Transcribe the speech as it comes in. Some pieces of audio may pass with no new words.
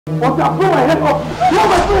But I blow my head off. You are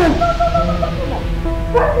my friend.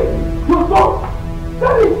 Daddy! You're so...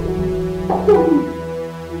 Daddy! Daddy!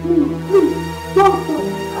 Please, don't do it.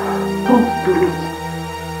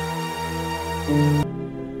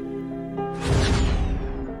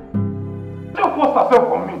 She forced herself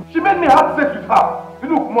on me. She made me have sex with her.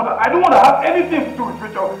 Look, mother, I don't want to have anything to do with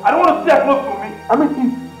Rachel. I don't want to see her close to me. I mean,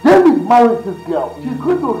 if David marries this girl, she's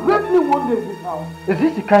going to rape me one day in this house. Is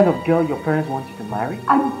this the kind of girl your parents want you to marry?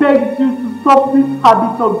 I begged you to stop this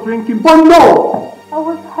habit of drinking, but no! I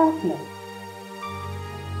was helpless.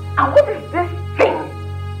 And what is this thing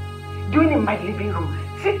doing in my living room,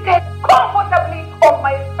 seated comfortably on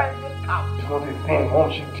my expensive couch? It's not a thing,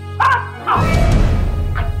 Mom. She... Shut up!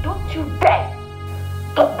 And don't you dare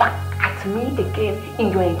talk back at me again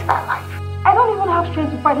in your entire life. I don't even have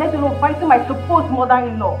strength to fight, let alone fighting my supposed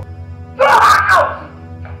mother-in-law. Throw her out!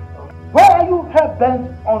 Why are you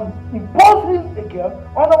hell-bent on imposing a girl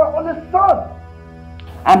on a son?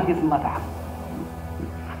 I'm his mother.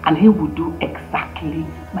 And he will do exactly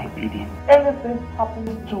my bidding. Anything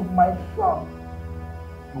happens to my son,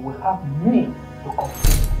 you will have me to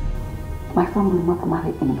confess. My son will not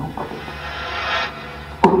marry anybody.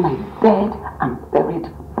 On my dead and buried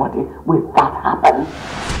body will that happen.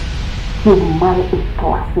 He will marry a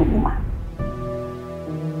classy woman.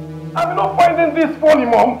 I'm not finding this funny,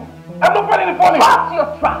 Mom. I'm not finding it funny. Shut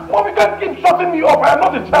your trap. Mom, you can't keep shutting me up. I am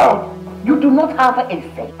not a child. You do not have a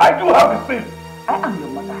say. I do have a say. I am your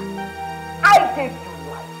mother. I gave you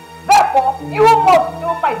life. Therefore, you must do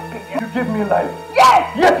my bidding. You give me life.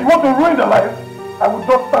 Yes! Yes, you want to ruin the life. I will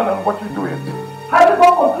not stand and watch you do it. Have you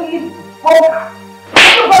gone completely broken?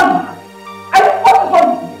 Have you gone mad? What is wrong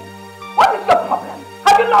with you? What is your problem?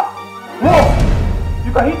 Have you lost it? No!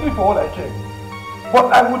 You can hit me for all I care. But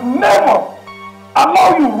I would never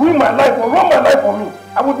allow you ruin my life or run my life for me.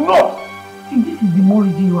 I would not. See, this is the more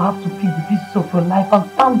reason you have to pick the pieces of your life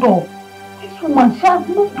and stand up. This woman, she has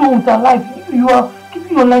moved on with her life. You are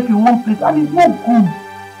keeping your life in one place and it's not good.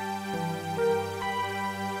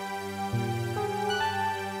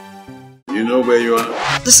 You know where you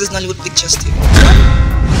are? This is Nollywoodpicturestv.